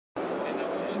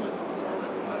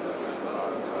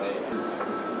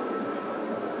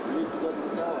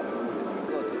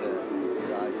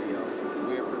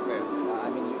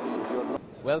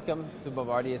Welcome to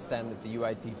Bombardier's stand at the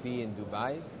UITP in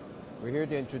Dubai. We're here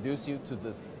to introduce you to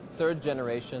the third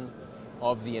generation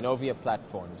of the INNOVIA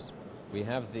platforms. We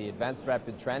have the Advanced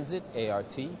Rapid Transit,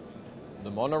 ART,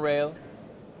 the Monorail,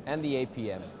 and the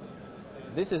APM.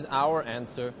 This is our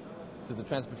answer to the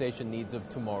transportation needs of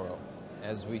tomorrow.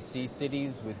 As we see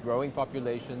cities with growing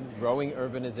population, growing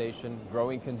urbanization,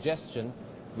 growing congestion,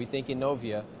 we think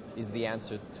INNOVIA is the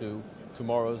answer to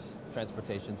tomorrow's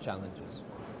transportation challenges.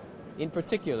 In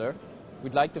particular,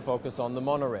 we'd like to focus on the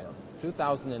monorail.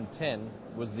 2010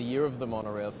 was the year of the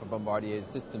monorail for Bombardier's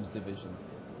Systems Division.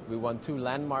 We won 2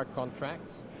 landmark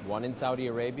contracts, one in Saudi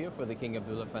Arabia for the King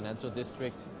Abdullah Financial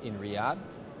District in Riyadh,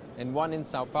 and one in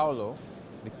Sao Paulo,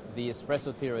 the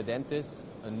Espresso Tiradentes,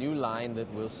 a new line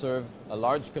that will serve a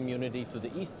large community to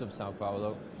the east of Sao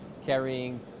Paulo,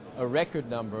 carrying a record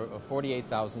number of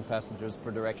 48,000 passengers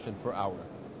per direction per hour.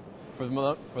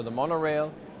 For the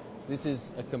monorail, this is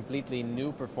a completely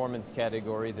new performance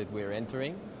category that we're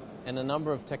entering, and a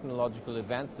number of technological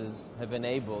advances have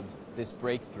enabled this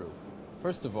breakthrough.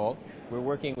 First of all, we're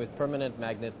working with permanent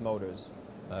magnet motors,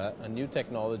 a new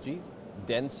technology,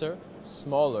 denser,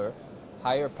 smaller,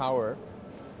 higher power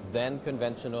than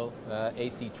conventional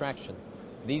AC traction.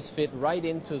 These fit right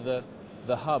into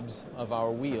the hubs of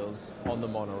our wheels on the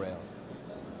monorail.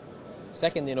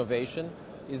 Second innovation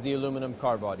is the aluminum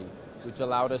car body, which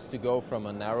allowed us to go from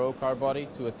a narrow car body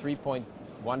to a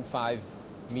 3.15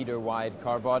 meter wide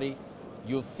car body.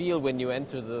 You'll feel when you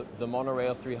enter the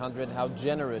Monorail 300 how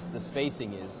generous the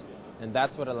spacing is, and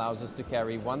that's what allows us to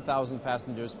carry 1,000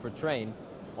 passengers per train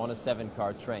on a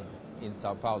 7-car train in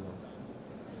Sao Paulo.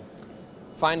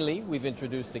 Finally, we've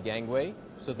introduced a gangway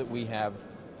so that we have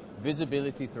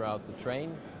visibility throughout the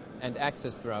train and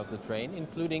access throughout the train,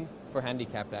 including for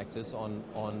handicapped access on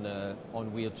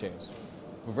wheelchairs.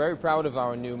 We're very proud of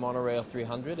our new Monorail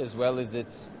 300 as well as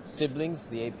its siblings,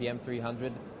 the APM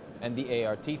 300 and the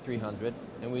ART 300,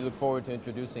 and we look forward to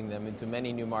introducing them into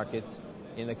many new markets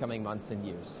in the coming months and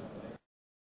years.